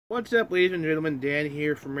What's up, ladies and gentlemen? Dan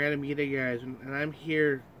here from Random Media Guys, and I'm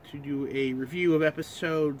here to do a review of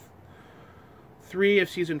episode 3 of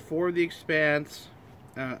season 4 of The Expanse,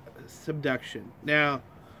 Subduction. Now,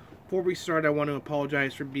 before we start, I want to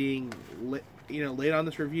apologize for being late on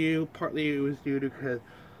this review. Partly it was due to because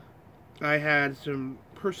I had some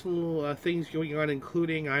personal things going on,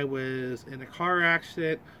 including I was in a car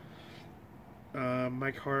accident.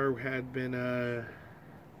 My car had been,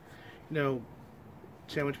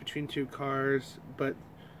 sandwiched between two cars, but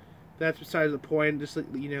that's besides the point. Just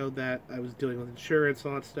let you know that I was dealing with insurance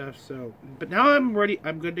and all that stuff. So, but now I'm ready.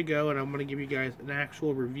 I'm good to go, and I'm going to give you guys an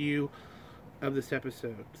actual review of this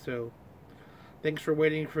episode. So, thanks for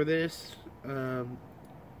waiting for this. And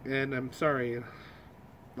I'm sorry,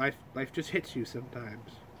 life just hits you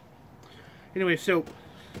sometimes. Anyway, so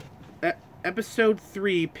episode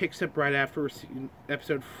 3 picks up right after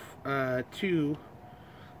episode 2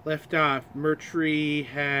 left off. Mercury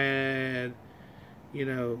had,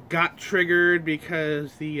 got triggered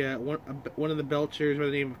because the one of the Belchers by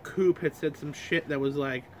the name of Coop had said some shit that was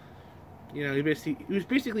like, he was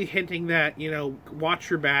basically hinting that, watch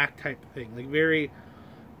your back type of thing, like very,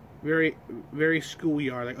 very, very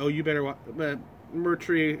schoolyard, like, oh, you better watch. But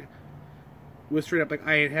Mercury was straight up like,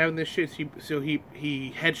 I ain't having this shit. So he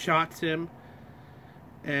headshots him,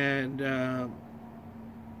 and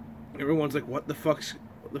everyone's like, what the fuck?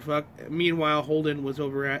 Meanwhile, Holden was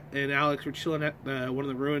over and Alex were chilling at one of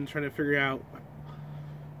the ruins trying to figure out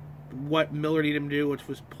what Miller needed him to do, which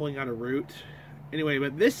was pulling out a root. Anyway,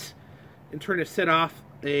 but this in turn to set off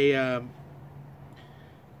a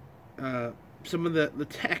some of the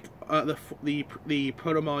tech, the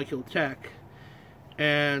proto-molecule tech,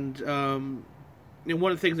 and one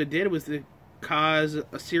of the things it did was to cause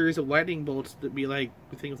a series of lightning bolts that be like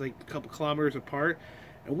things like a couple kilometers apart.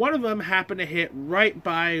 And one of them happened to hit right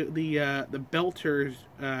by the Belter's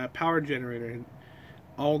power generator, and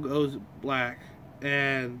all goes black.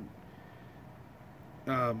 And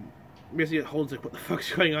basically, Holden's like, "What the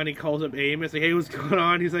fuck's going on?" He calls up Amos, like, "Hey, what's going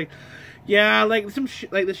on?" He's like, "Yeah, like some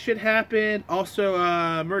shit, like this shit happened." Also,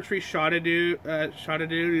 Mercury shot a dude.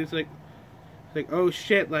 He's like, "Oh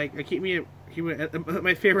shit!" Like,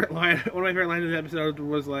 my favorite line, one of my favorite lines of the episode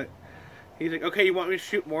was like, he's like, "Okay, you want me to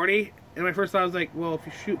shoot Morty?" And my first thought was like, well, if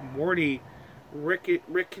you shoot Morty, Rick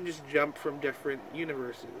can just jump from different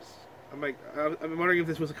universes. I'm like, I'm wondering if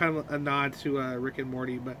this was kind of a nod to Rick and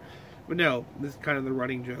Morty, but no, this is kind of the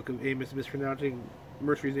running joke of Amos mispronouncing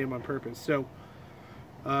Mercury's name on purpose. So,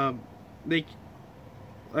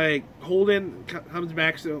 Holden comes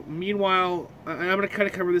back. So meanwhile, I'm gonna kind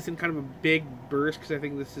of cover this in kind of a big burst because I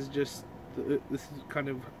think this is kind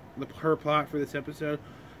of her plot for this episode.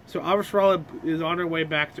 So Avasarala is on her way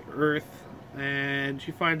back to Earth, and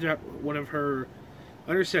she finds out one of her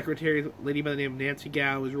undersecretaries, a lady by the name of Nancy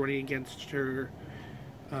Gao, is running against her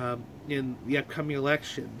in the upcoming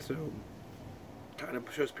election. So kind of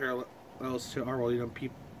shows parallels to our world,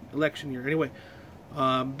 election year. Anyway,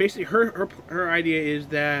 basically her idea is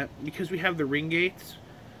that because we have the ring gates,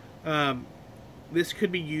 this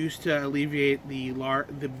could be used to alleviate the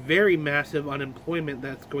very massive unemployment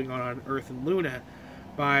that's going on Earth and Luna,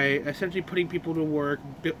 by essentially putting people to work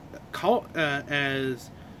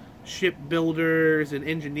as shipbuilders and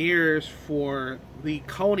engineers for the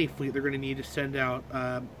colony fleet they're going to need to send out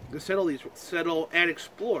to settle and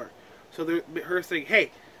explore. So her saying,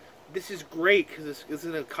 hey, this is great because this is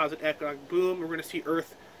going to cause an economic boom. We're going to see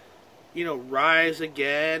Earth, rise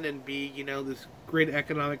again and be, this great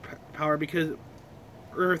economic power, because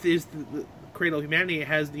Earth is the cradle of humanity. It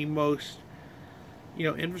has the most,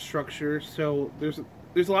 infrastructure. So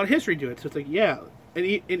there's a lot of history to it. So it's like, yeah, and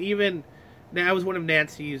even now, was one of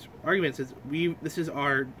Nancy's arguments is this is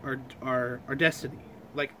our destiny.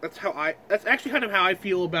 Like that's actually kind of how I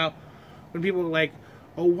feel about when people are like,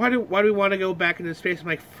 oh, why do we want to go back into space? I'm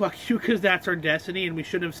like, fuck you, because that's our destiny, and we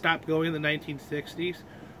should have stopped going in the 1960s.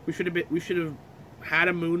 We should have had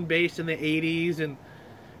a moon base in the 80s and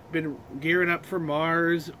been gearing up for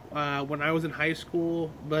Mars when I was in high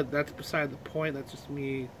school. But that's beside the point. That's just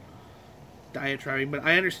me diatribing. But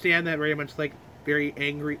I understand that very much, like, very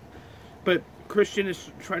angry. But Christian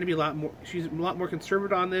is trying to be she's a lot more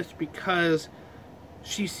conservative on this because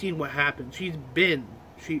she's seen what happened. She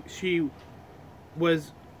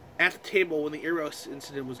was at the table when the Eros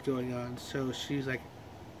incident was going on. So she's like,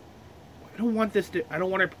 I don't want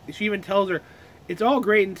her. She even tells her, it's all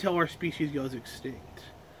great until our species goes extinct.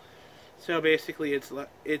 So basically, it's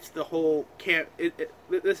the whole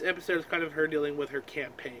this episode is kind of her dealing with her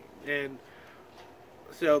campaign, and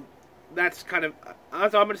so that's kind of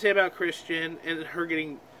that's all I'm going to say about Christian and her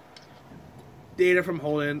getting data from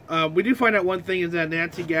Holden. We do find out one thing is that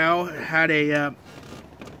Nancy Gao had a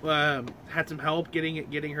had some help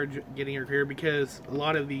getting her career because a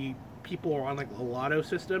lot of the people are on like the lotto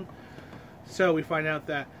system. So we find out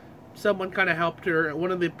that someone kind of helped her.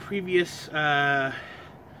 One of the previous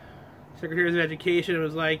secretaries of education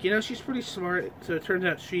was like, you know, she's pretty smart. So it turns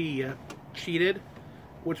out she cheated,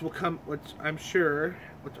 which I'm sure,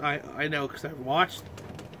 which I know because I've watched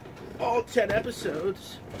all 10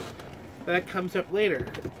 episodes. That comes up later.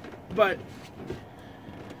 But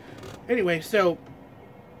anyway, so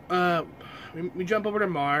we jump over to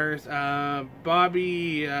Mars.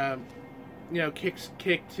 Bobby,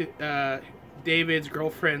 kicked David's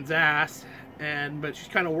girlfriend's ass, but she's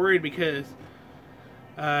kind of worried because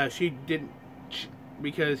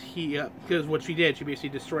because what she did, she basically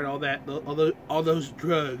destroyed all those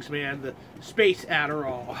drugs, man, the space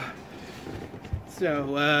Adderall.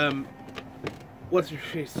 So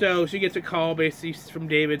so she gets a call basically from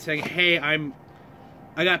David saying, "Hey,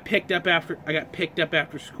 I got picked up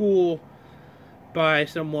after school by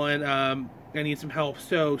someone. I need some help."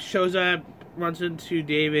 So shows up, runs into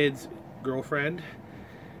David's girlfriend,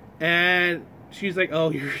 and she's like,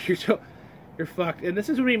 "Oh, you're fucked." And this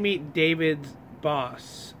is when we meet David's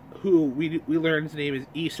boss, who we learn his name is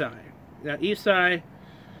Isai. Now Isai,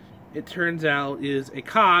 it turns out, is a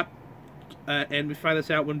cop, and we find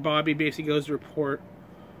this out when Bobby basically goes to report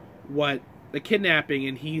the kidnapping,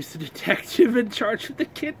 and he's the detective in charge of the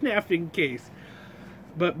kidnapping case.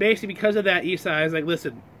 But basically, because of that, Isai is like,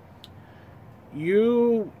 "Listen,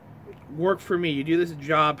 you work for me. You do this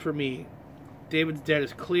job for me. David's debt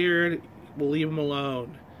is cleared. We'll leave him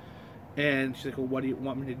alone." And she's like, "Well, what do you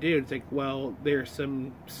want me to do?" It's like, "Well, there's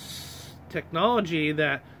some technology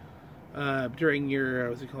that during your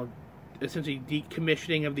what's it called, essentially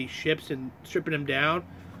decommissioning of these ships and stripping them down,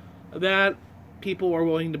 that people are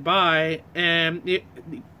willing to buy, and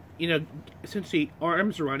essentially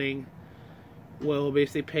arms running will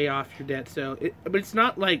basically pay off your debt." So, but it's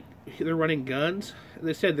not like they're running guns.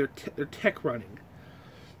 They said they're tech running.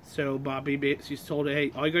 So Bobby basically told her,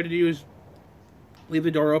 "Hey, all you got to do is leave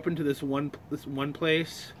the door open to this one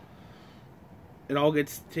place. It all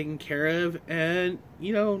gets taken care of, and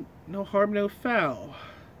no harm, no foul."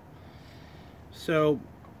 So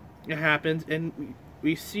it happens, and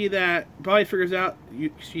we see that Bobby figures out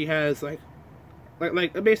she has like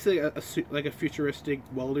basically a suit, like a futuristic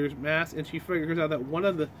welder's mask, and she figures out that one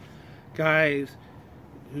of the guys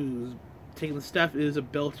who's taking the stuff is a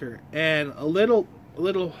builder. And a little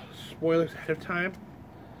spoilers ahead of time,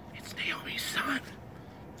 it's Naomi's son.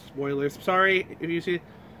 Spoilers, sorry if you see it.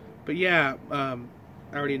 But yeah, I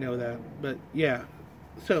already know that. But yeah,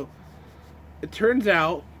 so it turns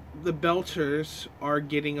out the Belters are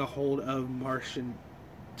getting a hold of Martian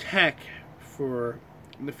tech for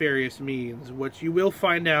nefarious means, which you will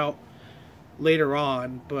find out later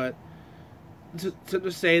on. But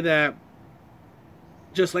to say that,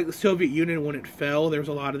 just like the Soviet Union when it fell, there was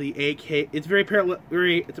a lot of the AK. It's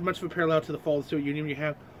it's much of a parallel to the fall of the Soviet Union. You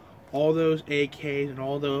have all those AKs and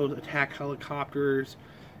all those attack helicopters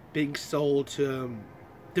being sold to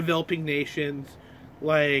developing nations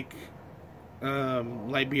like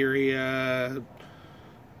Liberia,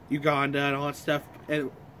 Uganda, and all that stuff,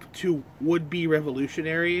 and to would-be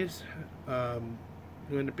revolutionaries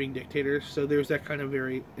who end up being dictators. So there's that kind of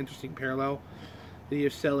very interesting parallel. You're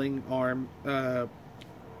selling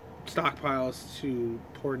stockpiles to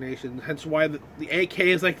poor nations. Hence why the AK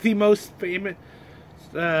is like the most famous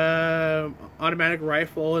automatic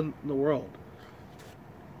rifle in the world.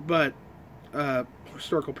 But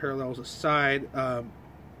historical parallels aside,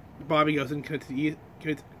 Bobby goes and confronts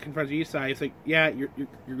Isai. He's like, "Yeah, your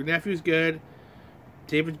nephew's good.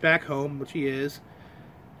 David's back home," which he is.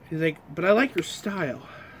 He's like, "But I like your style.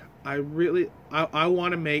 I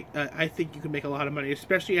want to make. I think you can make a lot of money,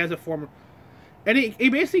 especially as a former." And he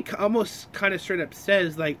basically almost kind of straight up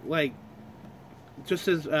says like just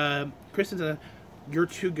as Kristen, "You're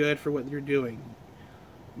too good for what you're doing."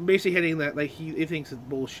 Basically hitting that like he thinks it's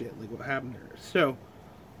bullshit, like what happened there. So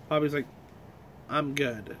Bobby's like, "I'm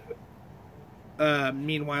good."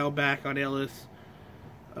 Meanwhile, back on Ellis,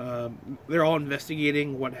 they're all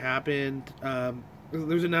investigating what happened.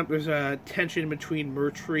 There's a tension between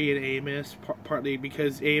Murtry and Amos, partly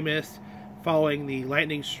because Amos, following the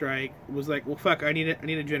lightning strike, was like, "Well, fuck, I need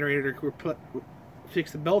a generator to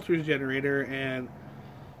fix the Belters generator," and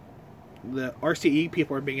the RCE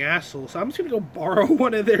people are being assholes. So I'm just gonna go borrow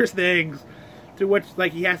one of their things. To which,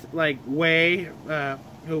 like, he has like Wei,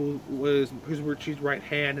 who's Murtry's right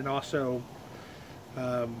hand, and also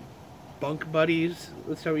bunk buddies.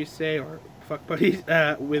 That's how we say, or fuck buddies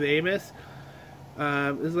with Amos.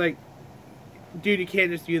 It's like, dude, you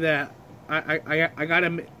can't just do that. I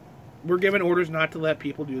gotta. We're given orders not to let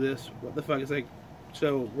people do this. What the fuck? It's like,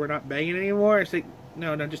 so we're not banging anymore? It's like,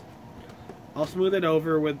 no, just I'll smooth it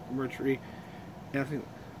over with Mercury.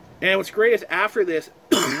 And what's great is after this,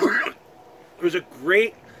 there's this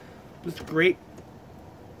great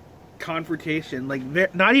confrontation. Like,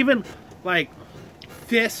 not even like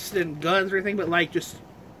fists and guns or anything, but like just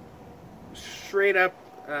straight up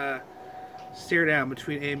stare down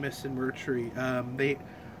between Amos and Mercury. They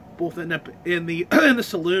both end up in the in the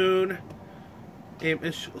saloon.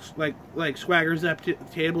 Amos like swaggers up to the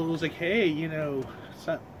table, and was like, "Hey, you know, what's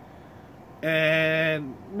up?"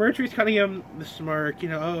 And Mercury's kind of giving him the smirk, you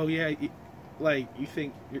know. Oh yeah, you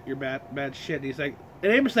think you're bad shit. And he's like,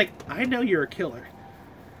 and Amos like, I know you're a killer.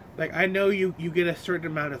 Like, I know you get a certain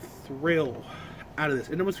amount of thrill out of this.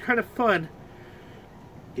 And it was kind of fun.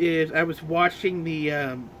 Is I was watching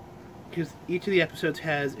the because each of the episodes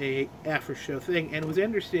has a after show thing, and what's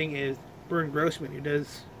interesting is Bern Grossman, who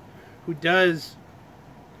does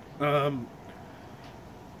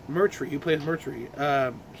Mercury, who plays Mercury.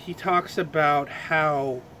 He talks about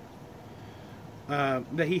how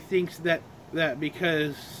that he thinks that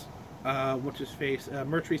because what's his face,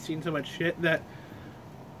 Mercury's seen so much shit that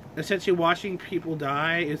essentially watching people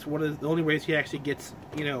die is one of the only ways he actually gets,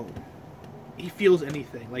 you know, he feels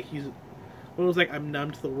anything. Like, he's one of those, like, I'm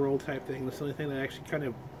numb to the world type thing. That's the only thing that actually kind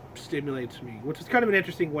of stimulates me, which is kind of an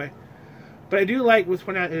interesting way. But I do like what's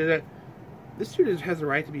pointed out is that this dude has the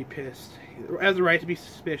right to be pissed. He has the right to be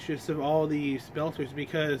suspicious of all these belters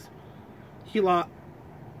because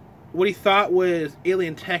what he thought was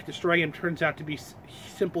alien tech destroying him turns out to be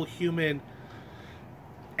simple human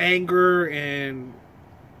anger and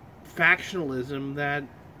factionalism that,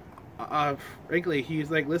 frankly,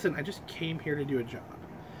 he's like, listen, I just came here to do a job.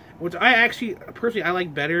 Which I actually, personally, I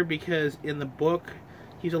like better because in the book,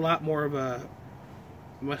 he's a lot more of a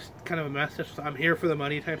kind of a message. I'm here for the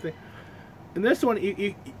money type thing. In this one,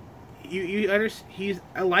 you understand.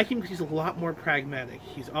 I like him because he's a lot more pragmatic.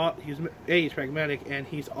 He's pragmatic, and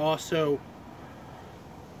he's also,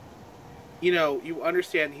 you know, you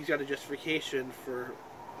understand he's got a justification for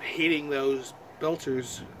hating those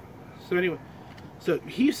belters. So anyway, so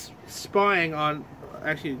he's spying on.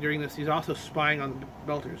 Actually, during this, he's also spying on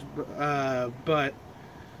the belters, but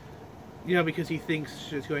you know, because he thinks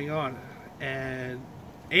shit's going on, and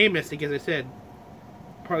Amos, again, as I said,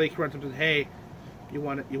 partly confronts him and says, "Hey, you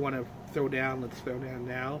want to throw down? Let's throw down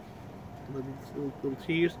now." Little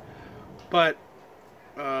tease, but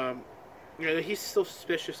you know, he's still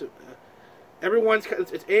suspicious.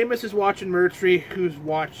 It's Amos is watching Mercury, who's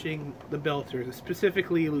watching the belters,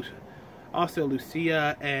 specifically also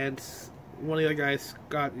Lucia and one of the other guys,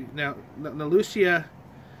 Scott. Now Lucia,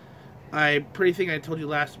 I pretty think I told you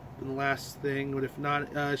in the last thing, but if not,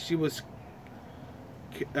 she's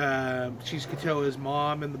Katoa's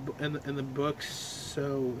mom in the books.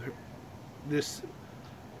 So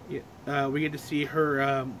we get to see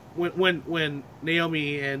her when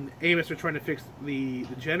Naomi and Amos are trying to fix the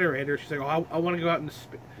generator. She's like, "Oh, I want to go out and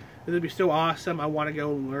it'd be so awesome. I want to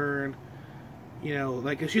go learn." You know,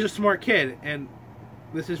 like, 'cause she's a smart kid, and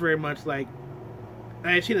this is very much like,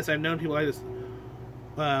 I've seen this. I've known people like this.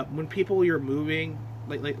 When people you're moving,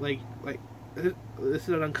 like this is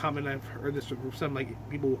an uncommon. I've heard this from some like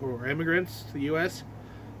people who are immigrants to the U.S.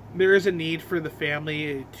 There is a need for the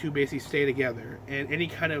family to basically stay together, and any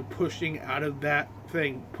kind of pushing out of that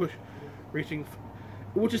thing, reaching,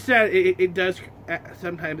 which is sad. It does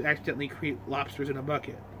sometimes accidentally create lobsters in a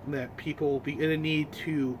bucket. That people be in a need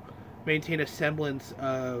to maintain a semblance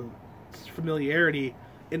of familiarity,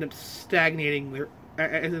 end up stagnating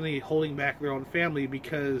accidentally holding back their own family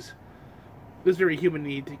because there's very human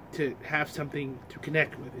need to have something to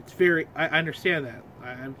connect with. It's very, I understand that.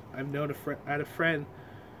 I've known I had a friend.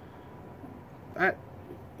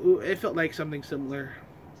 It felt like something similar,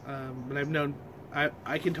 but I've known.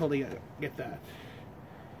 I can totally get that.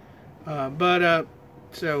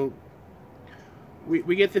 So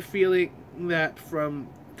we get the feeling that from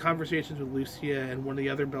conversations with Lucia and one of the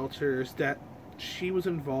other belters that she was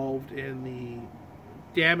involved in the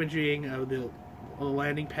damaging of the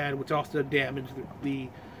landing pad, which also damaged the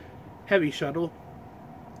heavy shuttle.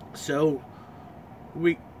 So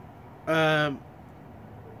they're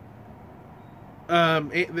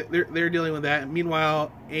dealing with that.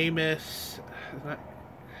 Meanwhile, Amos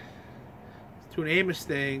doing Amos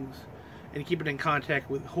things and keeping in contact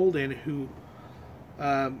with Holden, who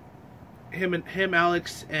him,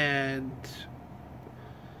 Alex, and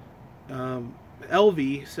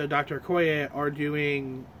Elvie, so Dr. Okoye, are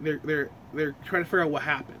doing. They're trying to figure out what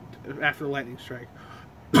happened after the lightning strike.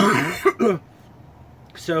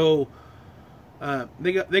 So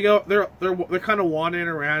They're kind of wandering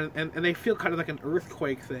around, and they feel kind of like an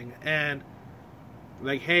earthquake thing, and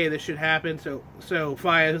like, hey, this should happen. So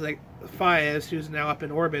Faiz, who's now up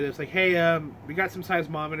in orbit, is like, hey, we got some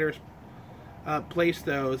seismometers. Place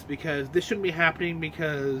those because this shouldn't be happening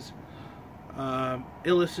because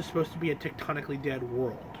Illis is supposed to be a tectonically dead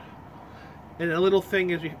world. And a little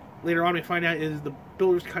thing is, later on we find out is the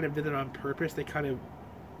builders kind of did it on purpose. They kind of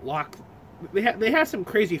locked. They have some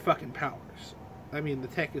crazy fucking powers. I mean, the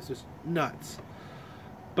tech is just nuts.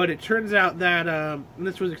 But it turns out that and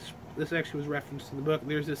this actually was referenced in the book.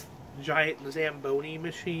 There's this giant Zamboni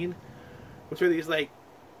machine, which are these like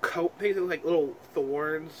things that look like little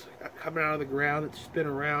thorns coming out of the ground that spin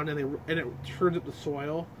around, and it turns up the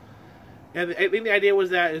soil. And I think the idea was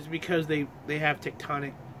that is because they have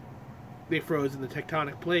tectonic. They froze in the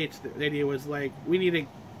tectonic plates. The idea was like, we need to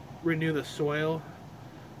renew the soil.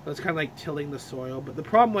 So it's kind of like tilling the soil. But the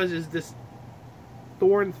problem was this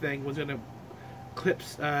thorn thing was going to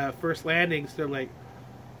eclipse first landing. So they're like,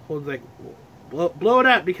 blow it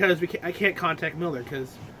up because I can't contact Miller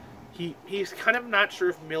because he's kind of not sure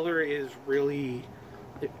if Miller is really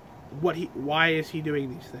why is he doing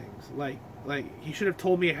these things. Like he should have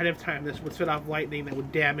told me ahead of time this would set off lightning that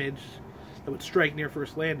would strike near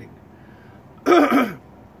first landing.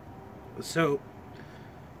 So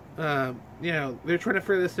they're trying to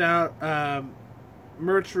figure this out.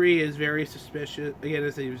 Mercury is very suspicious. Again,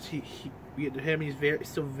 as he get to him, he's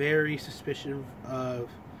still very suspicious of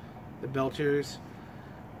the Belters.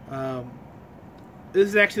 This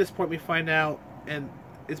is actually this point we find out, and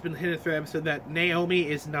it's been hinted through the episode, that Naomi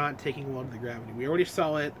is not taking well to the gravity. We already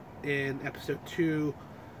saw it in episode 2,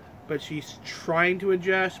 but she's trying to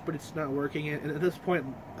adjust, but it's not working. And at this point,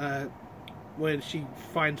 when she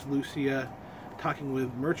finds Lucia talking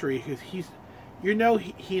with Mercury, because he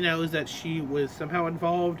knows that she was somehow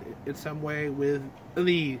involved in some way with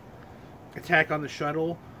the attack on the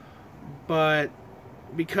shuttle, but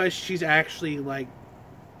because she's actually like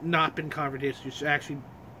not been confronted, she's actually,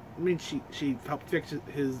 she helped fix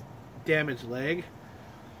his damaged leg.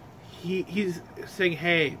 He's saying,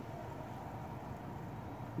 hey,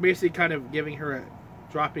 basically kind of giving her a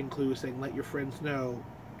dropping clue, saying, let your friends know,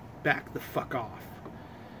 back the fuck off.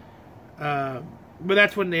 But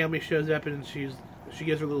that's when Naomi shows up, and she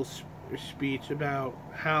gives her little speech about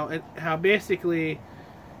how basically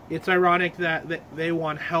it's ironic that they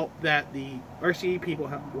want help, that the RCE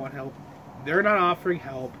people want help. They're not offering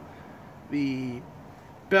help. The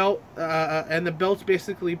belt and the belt's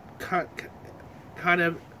basically kind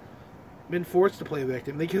of been forced to play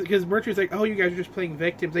victim, because Mercury's like, oh, you guys are just playing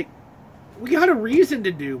victims. Like, we got a reason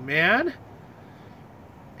to do, man.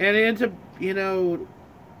 And it ends up,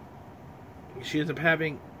 she ends up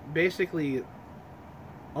having basically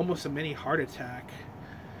almost a mini heart attack.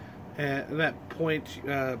 At that point,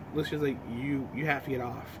 Lucia's like, you have to get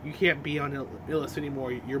off. You can't be on Illis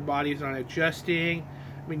anymore. Your body's not adjusting.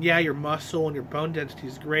 I mean, yeah, your muscle and your bone density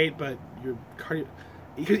is great, but your cardio...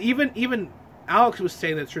 Because even Alex was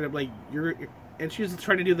saying that straight up, like, and she was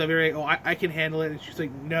trying to do the very, I can handle it, and she's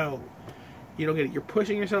like, no, you don't get it. You're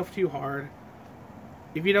pushing yourself too hard.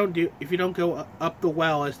 If you don't go up the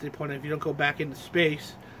well, as they point out, if you don't go back into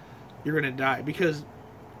space, you're gonna die. Because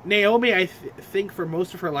Naomi, I think for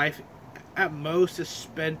most of her life, at most, has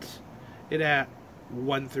spent it at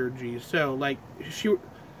 1/3 G. So,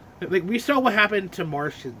 we saw what happened to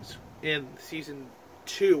Martians in season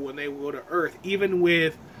 2 when they go to Earth. Even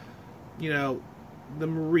with, the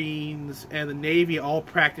Marines and the Navy all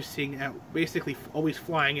practicing at basically always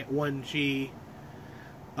flying at 1 G,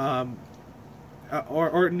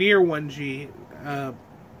 or near 1 G,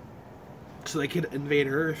 so they could invade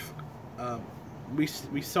Earth. We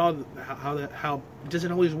saw how it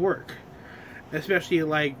doesn't always work, especially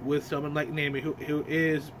like with someone like Naomi who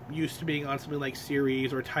is used to being on something like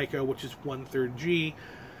Ceres or Tycho, which is 1/3 G.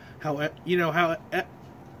 But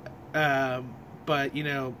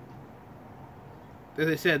as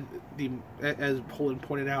I said, as Poland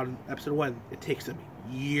pointed out in episode 1, it takes them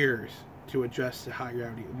years to adjust to high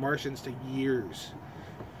gravity. Martians take years.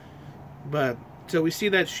 But so we see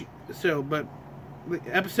that but the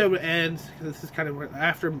episode ends. This is kind of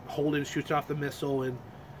after Holden shoots off the missile, and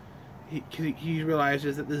he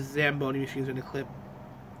realizes that this Zamboni machine is going to clip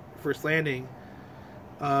first landing.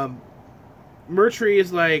 Mercury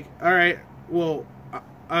is like, all right, well,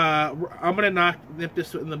 I'm going to nip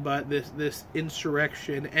this in the butt, this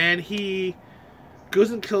insurrection, and he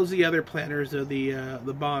goes and kills the other planners of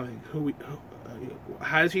the bombing.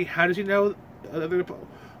 How does he know?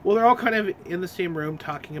 Well, they're all kind of in the same room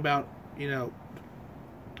talking about,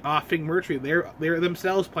 offing Mercury. They're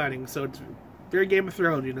themselves planning, so it's very Game of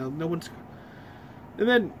Thrones. No one's And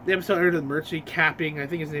then the episode ended with Mercy capping. I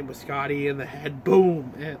think his name was Scotty in the head.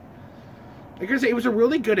 Boom. And like I said, it was a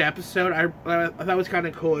really good episode. I thought it was kind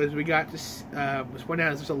of cool as we got to just point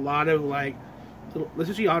out there's a lot of like,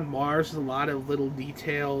 especially on Mars, there's a lot of little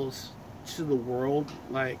details to the world.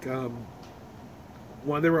 Like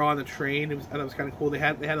when they were on the train, I thought it was kind of cool. They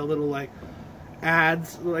had a little like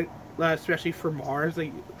ads, like especially for Mars,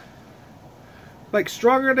 like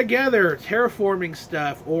stronger together, terraforming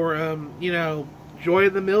stuff, or you know,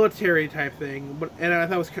 join the military type thing. But and I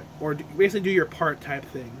thought it was, or basically do your part type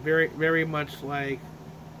thing. Very much like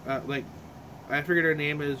I figured her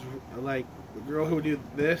name is like the girl who would do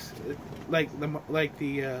this, like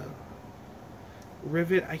the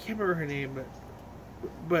Rivet. I can't remember her name,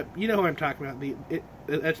 but you know who I'm talking about.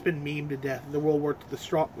 That's been memed to death. The World War, the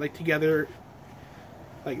strong, like together,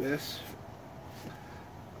 like this.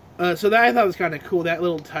 So that I thought was kind of cool. That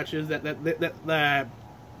little touches that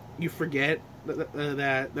you forget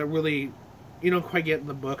that really you don't quite get in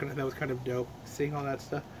the book, and I thought it was kind of dope seeing all that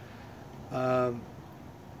stuff. I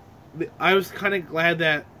was kind of glad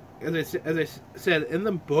that, as I said in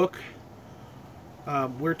the book,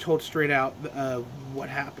 we're told straight out what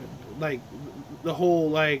happened. Like the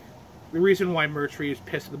whole the reason why Mercury is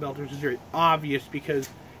pissed at the Belters is very obvious because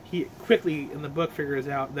he quickly in the book figures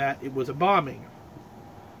out that it was a bombing.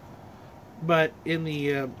 But in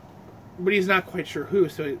the, but he's not quite sure who.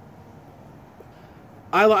 So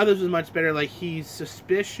I thought this was much better. Like he's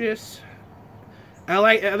suspicious. I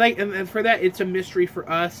like, and for that, it's a mystery for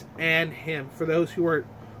us and him. For those who are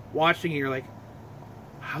watching, you're like,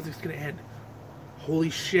 how's this gonna end? Holy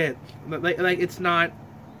shit! Like it's not,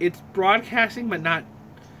 it's broadcasting, but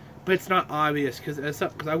it's not obvious because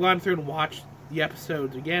I've gone through and watched the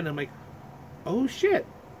episodes again. And I'm like, oh shit.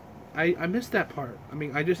 I missed that part. I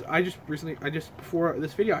mean, I just recently, before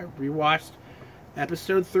this video, I rewatched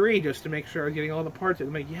episode 3 just to make sure I was getting all the parts. And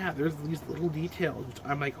I'm like, yeah, there's these little details.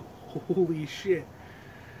 I'm like, holy shit.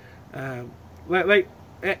 And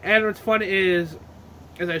what's fun is,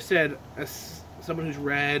 as I said, as someone who's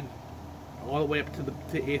read all the way up to the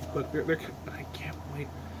 8th book, I can't wait.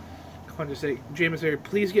 Come on, just say, James,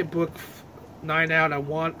 please get book 9 out. I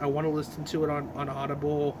want to listen to it on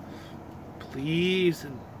Audible, please.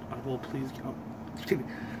 And Audible, please.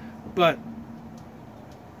 But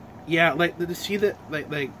yeah, like to see that,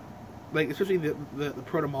 like especially the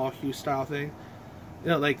proto-molecule style thing, you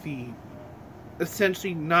know, like the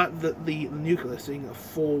essentially not the nucleus thing, a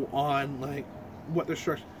full on like what the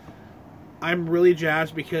structure. I'm really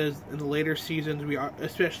jazzed because in the later seasons we are,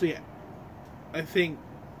 especially, I think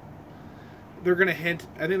they're gonna hint.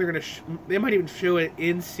 I think they're gonna. They might even show it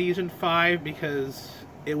in season 5 because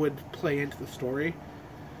it would play into the story.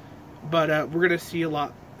 But we're gonna see a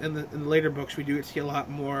lot in the later books. We do see a lot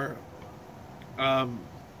more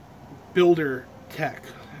builder tech,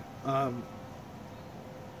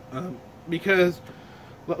 because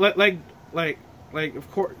like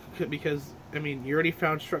of course, because I mean you already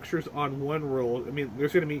found structures on one world. I mean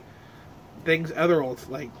there's gonna be things other worlds,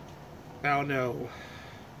 like I don't know,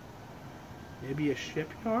 maybe a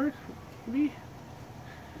shipyard, maybe.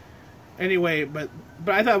 Anyway, but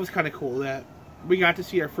I thought it was kind of cool that we got to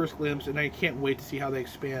see our first glimpse, and I can't wait to see how they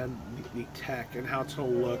expand the tech and how it's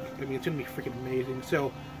going to look. I mean, it's going to be freaking amazing.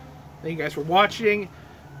 So, thank you guys for watching.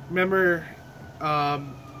 Remember,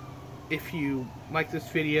 if you like this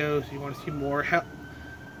video, if you want to see more,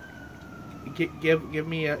 give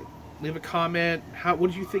me leave a comment. What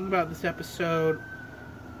did you think about this episode?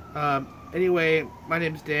 Anyway, my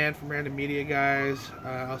name's Dan from Random Media, guys.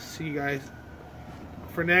 I'll see you guys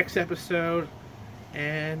for next episode,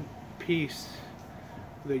 and peace.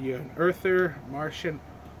 Whether you're an Earther, Martian,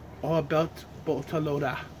 or about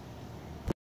Boltaloda.